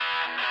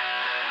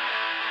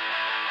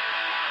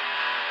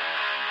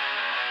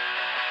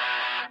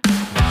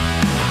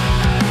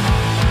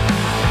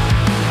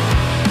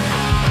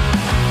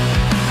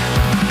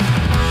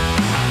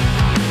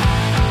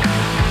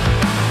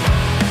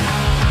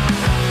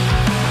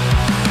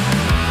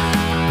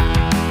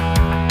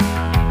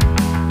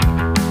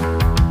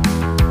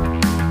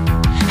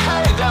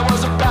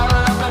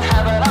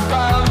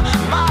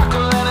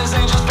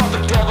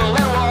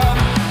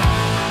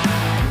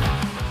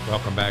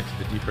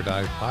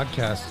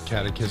podcast,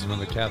 Catechism of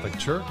the Catholic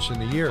Church in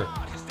the year.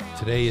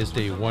 Today is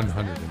day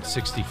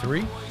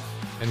 163,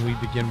 and we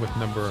begin with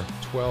number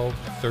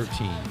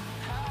 1213.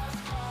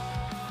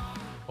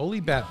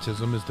 Holy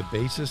baptism is the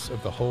basis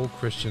of the whole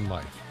Christian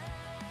life,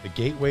 the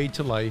gateway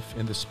to life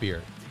in the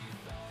Spirit,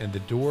 and the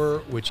door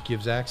which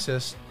gives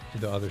access to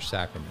the other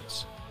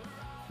sacraments.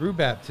 Through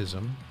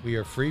baptism, we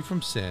are free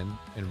from sin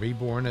and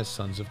reborn as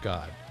sons of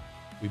God.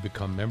 We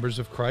become members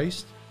of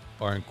Christ,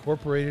 are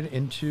incorporated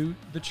into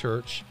the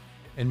Church,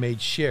 and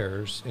made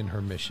sharers in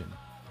her mission.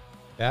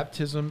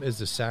 Baptism is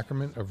the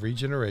sacrament of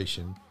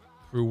regeneration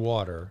through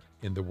water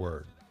in the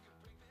Word.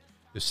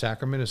 The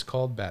sacrament is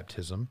called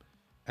baptism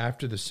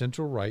after the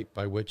central rite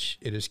by which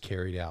it is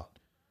carried out.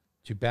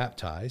 To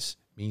baptize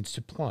means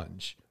to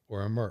plunge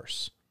or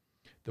immerse.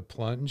 The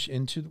plunge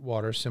into the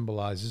water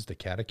symbolizes the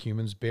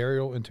catechumen's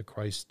burial into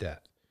Christ's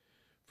death,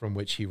 from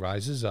which he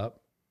rises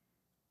up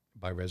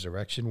by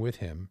resurrection with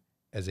him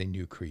as a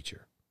new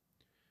creature.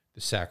 The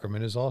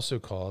sacrament is also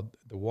called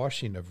the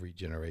washing of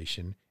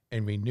regeneration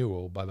and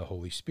renewal by the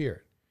Holy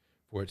Spirit,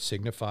 for it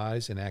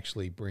signifies and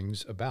actually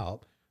brings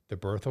about the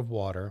birth of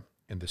water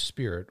and the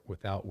Spirit,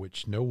 without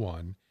which no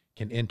one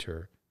can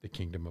enter the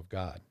kingdom of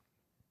God.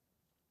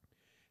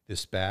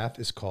 This bath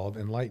is called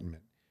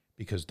enlightenment,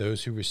 because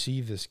those who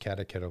receive this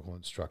catechetical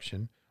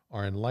instruction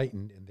are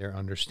enlightened in their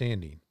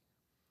understanding.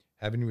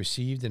 Having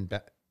received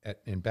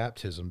in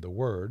baptism the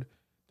Word,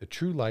 the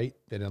true light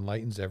that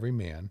enlightens every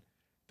man,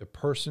 the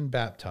person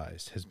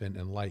baptized has been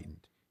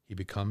enlightened. He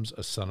becomes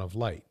a son of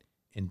light.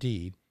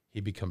 Indeed,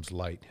 he becomes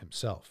light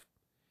himself.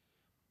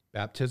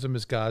 Baptism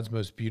is God's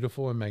most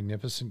beautiful and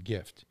magnificent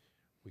gift.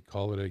 We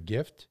call it a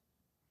gift.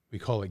 We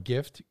call it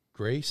gift,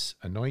 grace,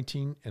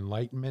 anointing,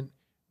 enlightenment,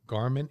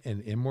 garment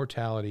and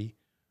immortality,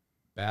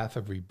 bath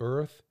of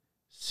rebirth,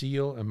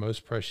 seal, and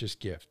most precious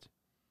gift.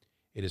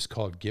 It is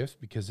called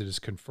gift because it is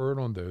conferred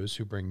on those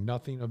who bring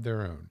nothing of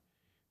their own.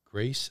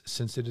 Grace,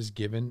 since it is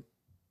given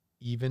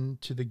even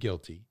to the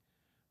guilty.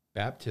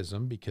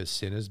 Baptism, because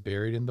sin is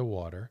buried in the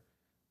water.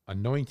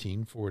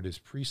 Anointing, for it is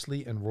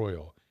priestly and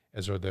royal,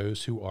 as are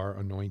those who are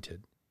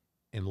anointed.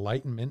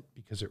 Enlightenment,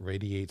 because it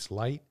radiates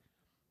light.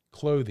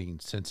 Clothing,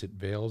 since it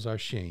veils our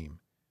shame.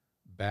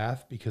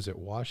 Bath, because it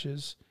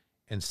washes.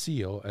 And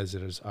seal, as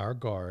it is our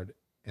guard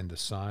and the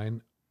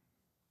sign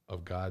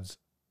of God's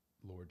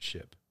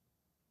lordship.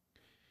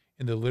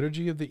 In the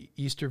liturgy of the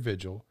Easter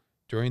Vigil,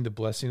 during the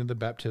blessing of the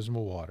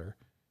baptismal water,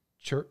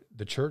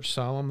 the Church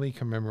solemnly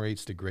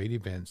commemorates the great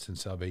events in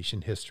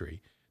salvation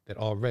history that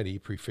already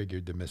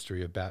prefigured the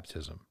mystery of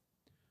baptism.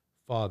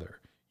 Father,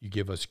 you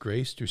give us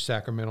grace through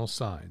sacramental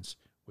signs,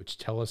 which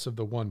tell us of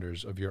the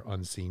wonders of your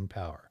unseen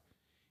power.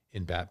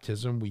 In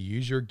baptism, we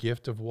use your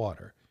gift of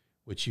water,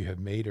 which you have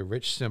made a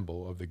rich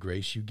symbol of the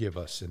grace you give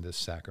us in this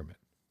sacrament.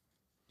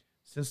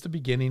 Since the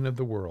beginning of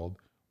the world,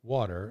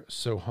 water,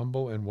 so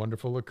humble and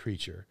wonderful a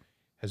creature,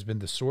 has been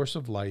the source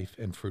of life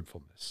and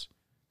fruitfulness.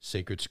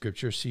 Sacred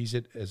Scripture sees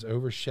it as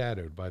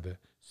overshadowed by the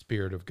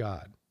Spirit of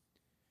God.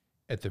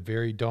 At the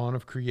very dawn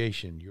of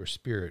creation, your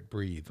Spirit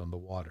breathed on the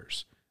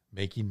waters,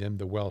 making them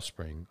the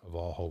wellspring of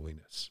all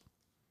holiness.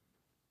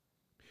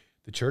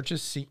 The Church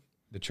has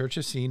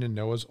seen in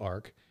Noah's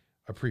Ark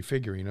a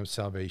prefiguring of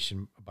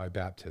salvation by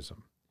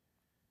baptism.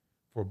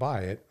 For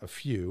by it, a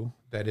few,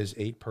 that is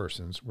 8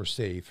 persons, were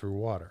saved through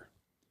water.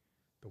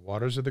 The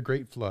waters of the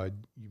great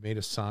flood, you made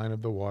a sign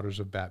of the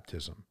waters of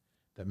baptism,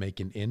 that make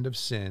an end of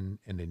sin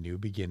and a new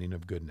beginning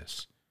of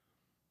goodness.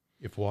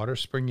 If water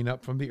springing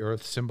up from the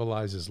earth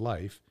symbolizes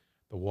life,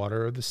 the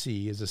water of the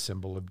sea is a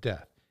symbol of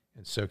death,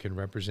 and so can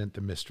represent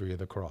the mystery of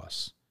the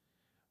cross.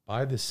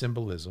 By this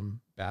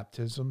symbolism,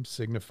 baptism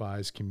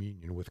signifies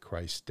communion with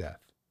Christ's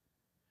death.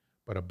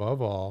 But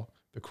above all,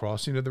 the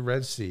crossing of the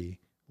Red Sea,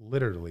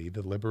 literally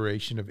the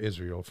liberation of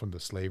Israel from the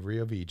slavery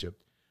of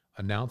Egypt,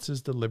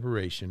 announces the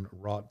liberation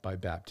wrought by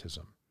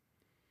baptism.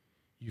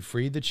 You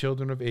freed the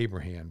children of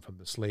Abraham from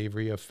the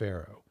slavery of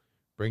Pharaoh,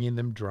 bringing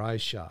them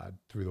dry-shod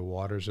through the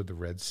waters of the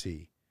Red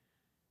Sea,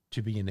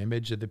 to be an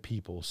image of the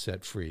people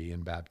set free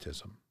in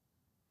baptism.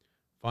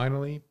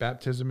 Finally,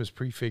 baptism is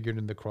prefigured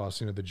in the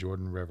crossing of the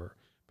Jordan River,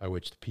 by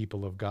which the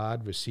people of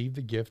God receive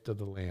the gift of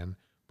the land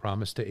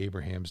promised to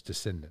Abraham's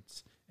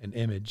descendants, an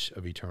image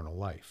of eternal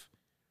life.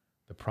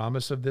 The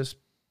promise of this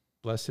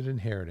blessed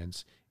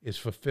inheritance is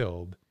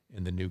fulfilled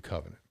in the new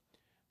covenant.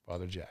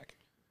 Father Jack.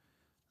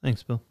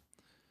 Thanks, Bill.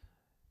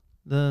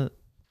 The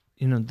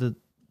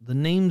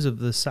names of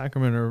the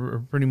sacrament are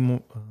pretty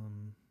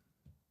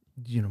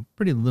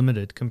pretty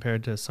limited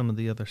compared to some of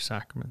the other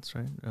sacraments,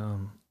 right?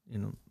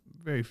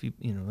 Very few.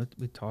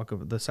 We talk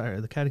about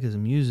the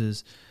Catechism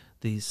uses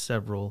these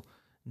several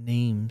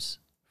names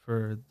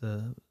for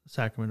the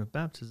sacrament of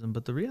baptism,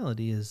 but the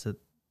reality is that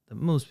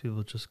most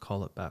people just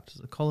call it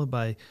baptism. Call it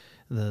by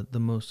the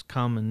most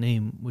common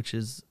name, which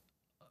is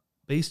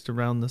based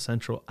around the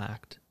central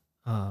act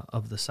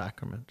of the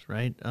sacrament,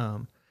 right?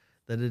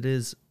 That it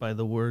is by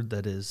the word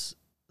that is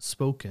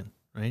spoken,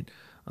 right?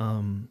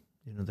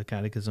 The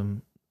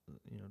Catechism,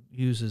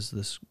 uses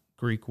this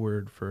Greek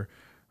word for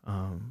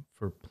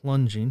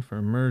plunging, for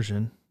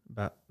immersion,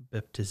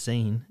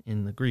 baptizein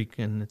in the Greek,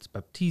 and it's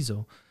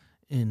baptizo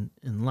in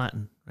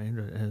Latin, right?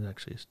 And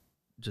actually it's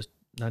just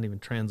not even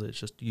translated, it's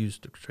just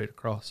used straight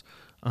across.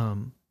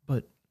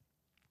 But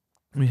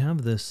we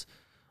have this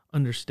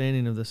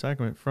understanding of the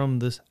sacrament from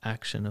this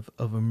action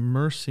of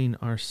immersing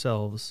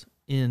ourselves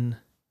in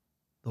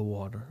the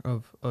water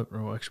or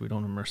actually we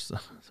don't immerse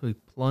them. So we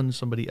plunge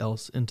somebody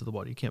else into the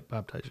water. You can't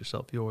baptize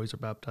yourself. You always are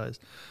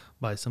baptized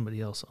by somebody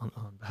else on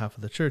behalf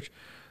of the church.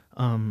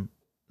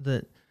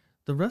 That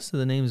the rest of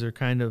the names are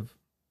kind of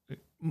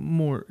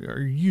are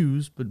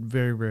used, but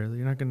very rarely.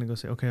 You're not going to go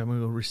say, okay, I'm going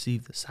to go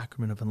receive the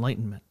sacrament of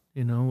enlightenment.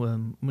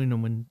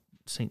 When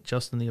St.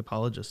 Justin the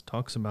Apologist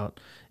talks about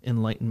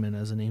enlightenment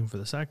as a name for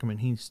the sacrament,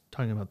 he's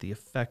talking about the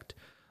effect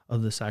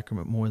of the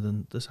sacrament more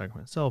than the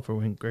sacrament itself. Or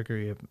when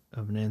Gregory of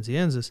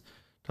Nazianzus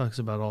talks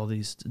about all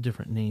these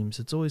different names,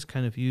 it's always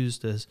kind of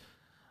used as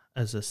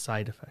a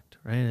side effect,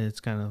 right? It's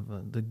kind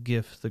of the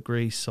gift, the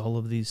grace, all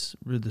of this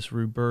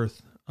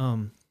rebirth.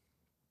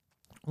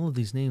 All of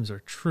these names are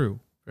true,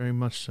 very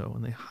much so,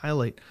 and they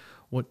highlight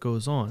what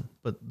goes on.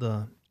 But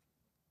the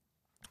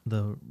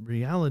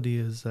reality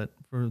is that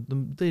for the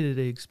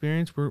day-to-day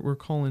experience, we're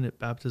calling it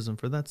baptism,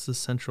 for that's the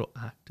central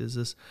act, is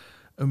this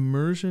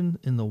immersion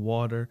in the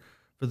water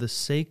for the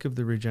sake of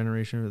the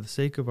regeneration, for the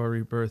sake of our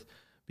rebirth,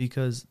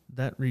 because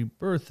that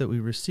rebirth that we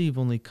receive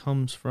only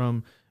comes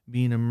from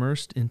being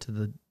immersed into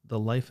the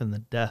life and the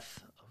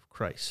death of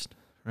Christ,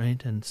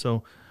 right? And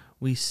so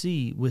we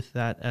see with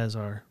that as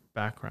our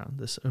background,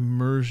 this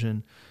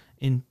immersion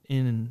in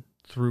and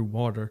through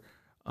water,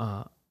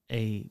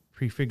 a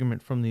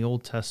prefigurement from the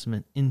Old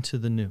Testament into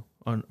the New,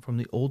 from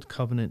the Old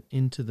Covenant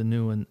into the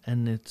New,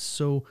 and it's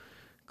so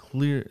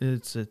clear.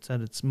 It's at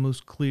its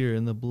most clear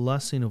in the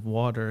blessing of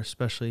water,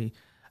 especially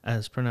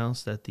as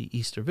pronounced at the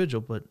Easter Vigil.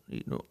 But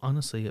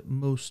honestly, at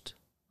most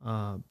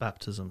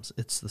baptisms,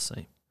 it's the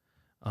same.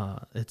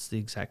 It's the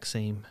exact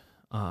same,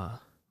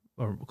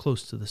 or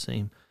close to the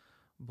same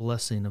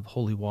blessing of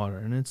holy water,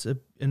 and it's a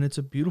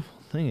beautiful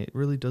thing. It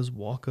really does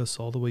walk us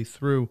all the way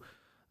through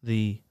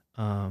the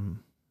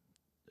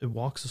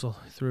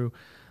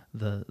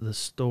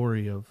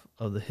story of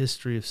the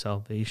history of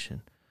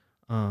salvation.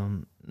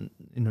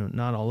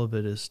 Not all of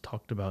it is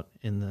talked about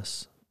in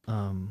this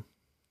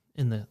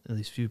in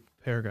these few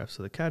paragraphs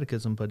of the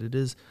Catechism, but it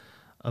is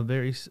a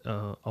very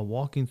a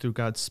walking through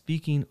God,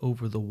 speaking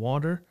over the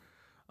water,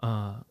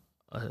 and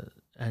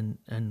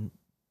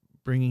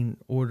bringing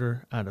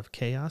order out of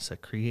chaos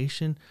at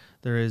creation.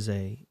 There is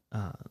the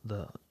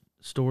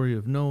story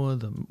of Noah,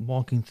 the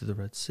walking through the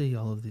Red Sea,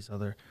 all of these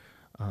other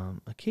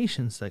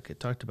occasions that get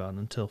talked about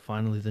until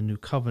finally the new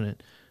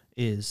covenant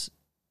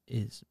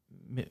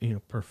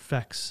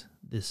perfects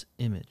this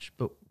image.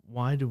 But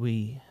why do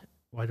we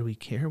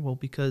care? Well,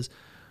 because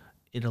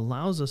it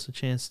allows us a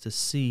chance to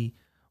see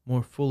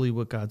more fully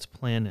what God's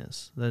plan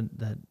is.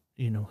 That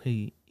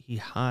he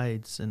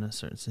hides in a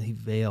certain sense, he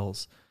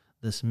veils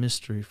this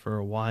mystery for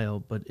a while,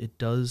 but it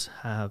does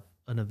have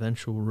an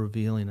eventual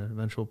revealing, an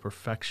eventual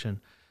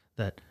perfection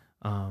that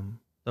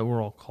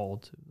we're all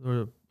called to,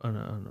 or an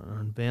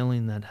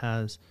unveiling that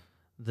has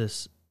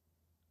this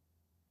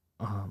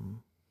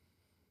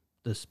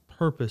this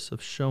purpose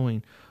of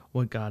showing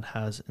what God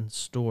has in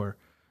store.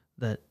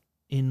 That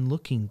in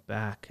looking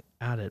back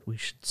at it, we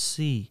should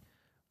see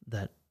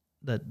that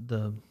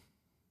the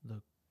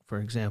for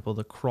example,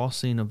 the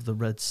crossing of the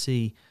Red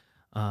Sea,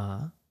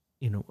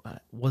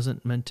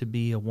 wasn't meant to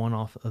be a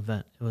one-off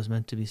event. It was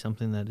meant to be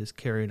something that is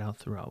carried out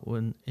throughout.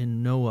 When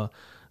in Noah,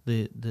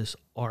 this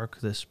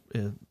ark, this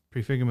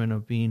prefigurement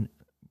of being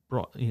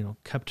brought,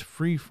 kept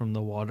free from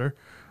the water,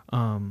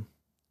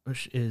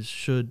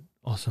 should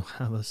also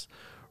have us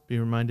be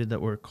reminded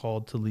that we're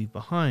called to leave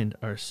behind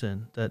our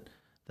sin. That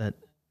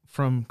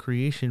from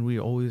creation we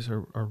always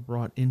are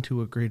brought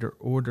into a greater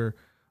order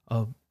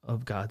of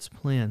God's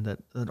plan.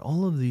 That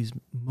all of these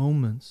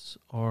moments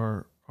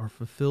are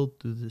fulfilled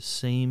through the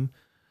same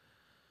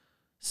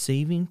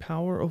saving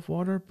power of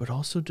water, but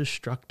also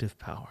destructive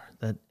power.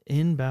 That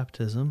in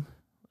baptism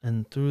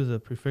and through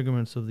the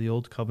prefigurements of the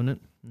Old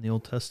Covenant in the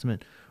Old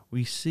Testament,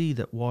 we see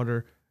that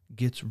water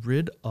gets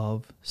rid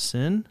of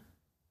sin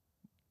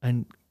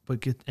and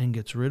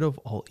gets rid of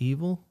all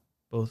evil.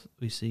 Both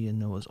we see in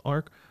Noah's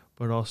Ark,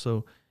 but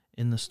also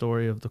in the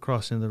story of the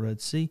crossing of the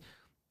Red Sea.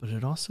 But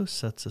it also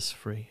sets us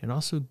free. It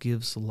also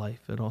gives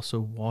life. It also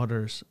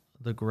waters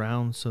the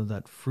ground so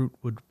that fruit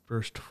would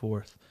burst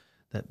forth.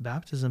 That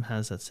baptism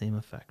has that same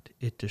effect.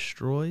 It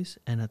destroys,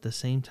 and at the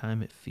same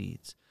time it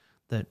feeds.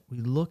 That we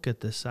look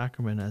at this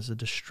sacrament as a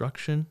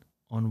destruction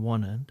on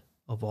one end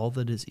of all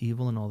that is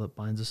evil and all that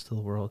binds us to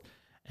the world,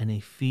 and a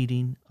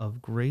feeding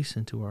of grace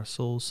into our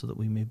souls so that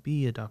we may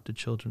be adopted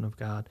children of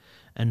God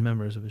and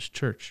members of his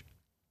church.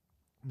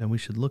 Then we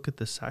should look at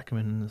this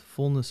sacrament in the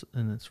fullness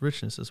and its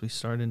richness as we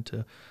start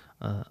into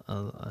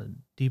a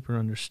deeper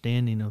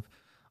understanding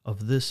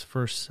of this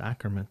first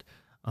sacrament,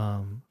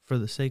 for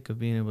the sake of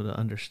being able to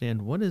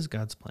understand what is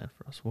God's plan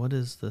for us. What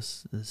is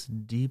this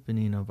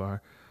deepening of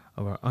our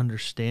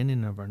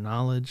understanding, of our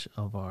knowledge,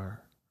 of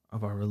our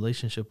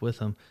relationship with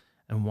him,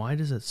 And why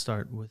does it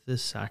start with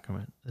this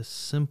sacrament, this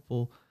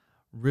simple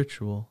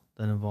ritual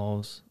that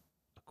involves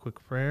a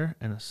quick prayer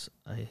and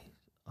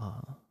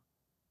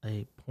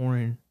a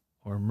pouring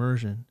or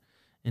immersion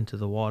into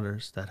the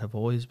waters that have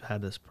always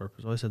had this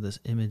purpose, always had this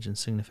image and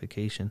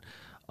signification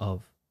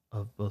of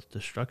both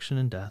destruction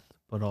and death,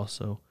 but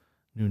also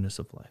newness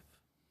of life?